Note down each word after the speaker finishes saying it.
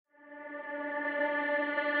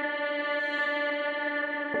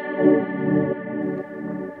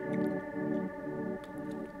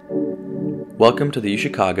Welcome to the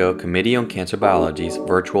UChicago Committee on Cancer Biology's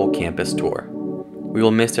virtual campus tour. We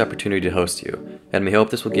will miss the opportunity to host you, and we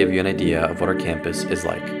hope this will give you an idea of what our campus is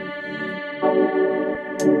like.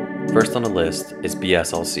 First on the list is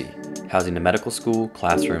BSLC, housing the medical school,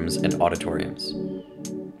 classrooms, and auditoriums.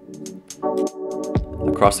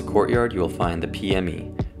 Across the courtyard, you will find the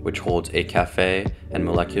PME, which holds a cafe and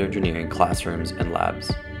molecular engineering classrooms and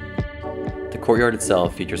labs. The courtyard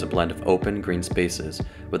itself features a blend of open, green spaces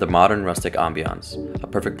with a modern rustic ambiance, a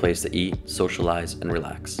perfect place to eat, socialize, and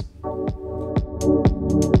relax.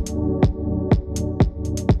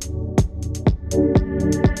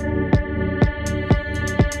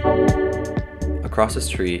 Across the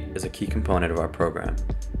street is a key component of our program,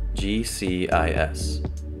 GCIS.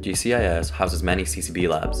 GCIS houses many CCB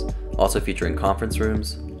labs, also featuring conference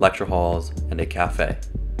rooms, lecture halls, and a cafe.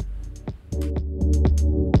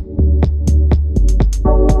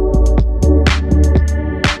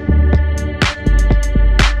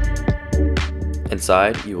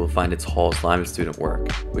 Inside, you will find its halls lined with student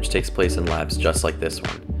work, which takes place in labs just like this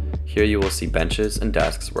one. Here you will see benches and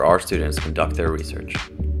desks where our students conduct their research.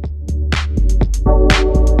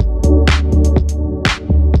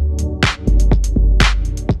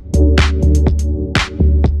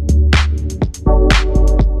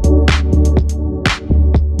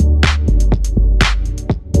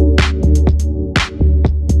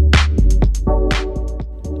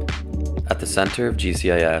 At the center of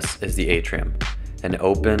GCIS is the atrium, an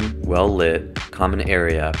open, well-lit, common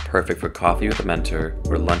area perfect for coffee with a mentor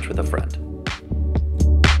or lunch with a friend.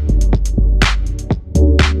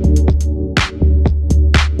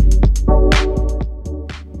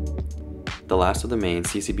 The last of the main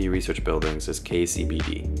CCB research buildings is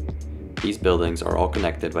KCBD. These buildings are all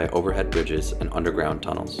connected by overhead bridges and underground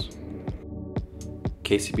tunnels.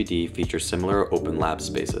 KCBD features similar open lab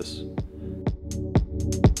spaces.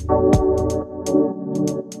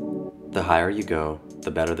 The higher you go,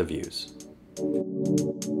 the better the views.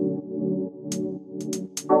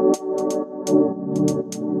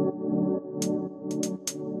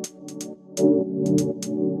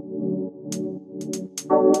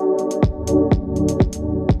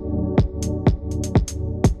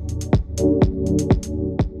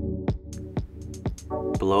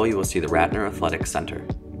 Below you will see the Ratner Athletic Center.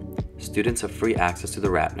 Students have free access to the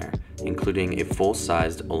Ratner, including a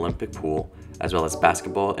full-sized Olympic pool, as well as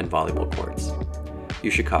basketball and volleyball courts.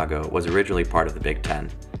 UChicago was originally part of the Big Ten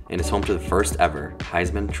and is home to the first ever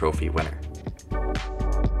Heisman Trophy winner.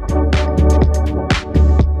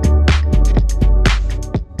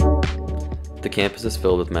 The campus is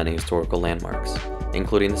filled with many historical landmarks,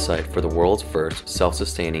 including the site for the world's first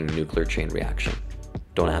self-sustaining nuclear chain reaction.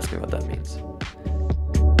 Don't ask me what that means.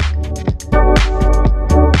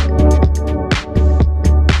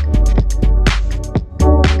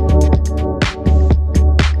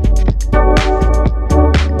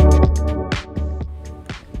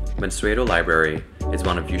 Mansueto Library is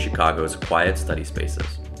one of UChicago's quiet study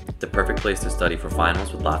spaces, the perfect place to study for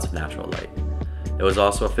finals with lots of natural light. It was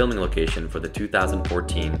also a filming location for the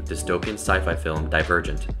 2014 dystopian sci-fi film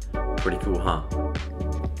Divergent. Pretty cool, huh?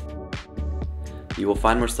 You will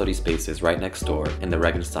find more study spaces right next door in the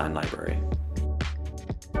Regenstein Library.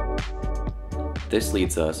 This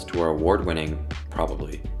leads us to our award-winning,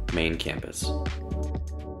 probably, main campus.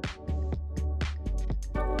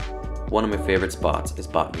 One of my favorite spots is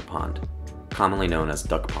Botany Pond, commonly known as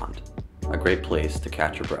Duck Pond, a great place to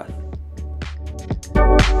catch your breath.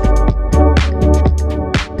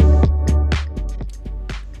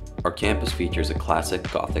 Our campus features a classic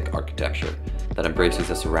Gothic architecture that embraces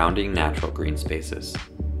the surrounding natural green spaces.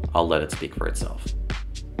 I'll let it speak for itself.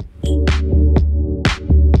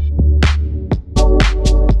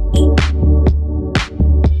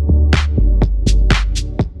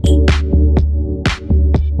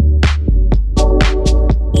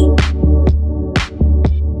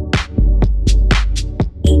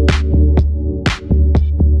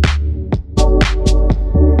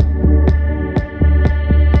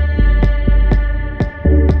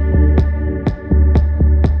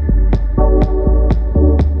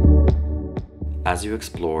 As you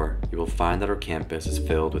explore, you will find that our campus is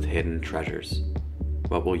filled with hidden treasures.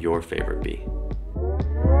 What will your favorite be?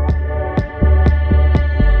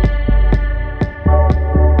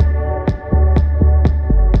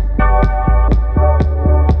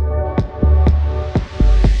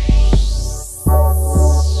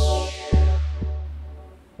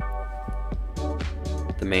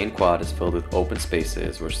 The main quad is filled with open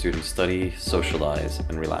spaces where students study, socialize,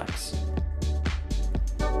 and relax.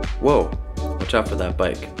 Whoa! Watch out for that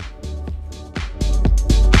bike.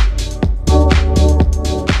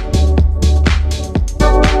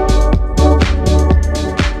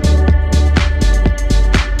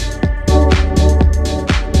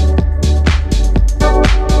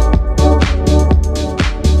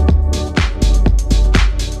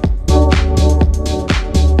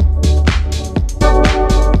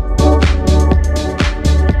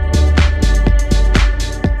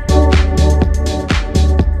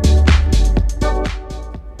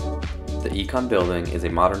 Econ Building is a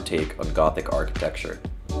modern take on Gothic architecture.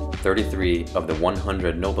 33 of the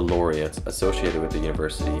 100 Nobel laureates associated with the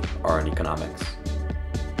university are in economics.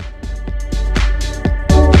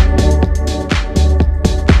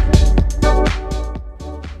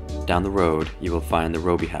 Down the road, you will find the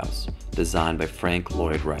Roby House, designed by Frank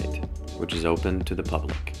Lloyd Wright, which is open to the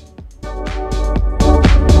public.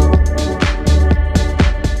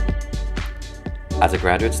 As a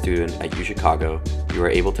graduate student at UChicago, you are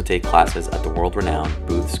able to take classes at the world-renowned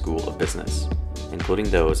Booth School of Business, including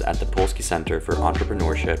those at the Polsky Center for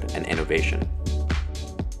Entrepreneurship and Innovation.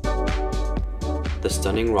 The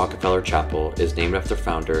stunning Rockefeller Chapel is named after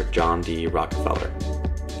founder John D. Rockefeller.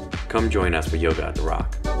 Come join us for yoga at the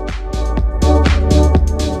Rock.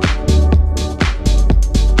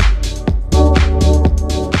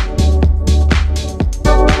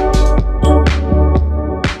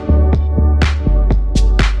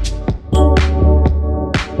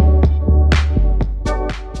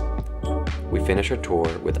 We finish our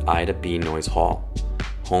tour with Ida B. Noyes Hall,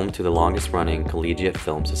 home to the longest-running collegiate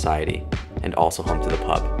film society, and also home to the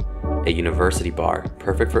Pub, a university bar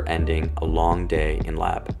perfect for ending a long day in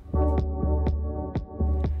lab.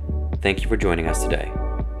 Thank you for joining us today.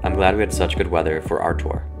 I'm glad we had such good weather for our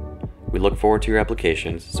tour. We look forward to your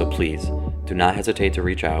applications, so please do not hesitate to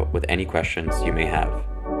reach out with any questions you may have.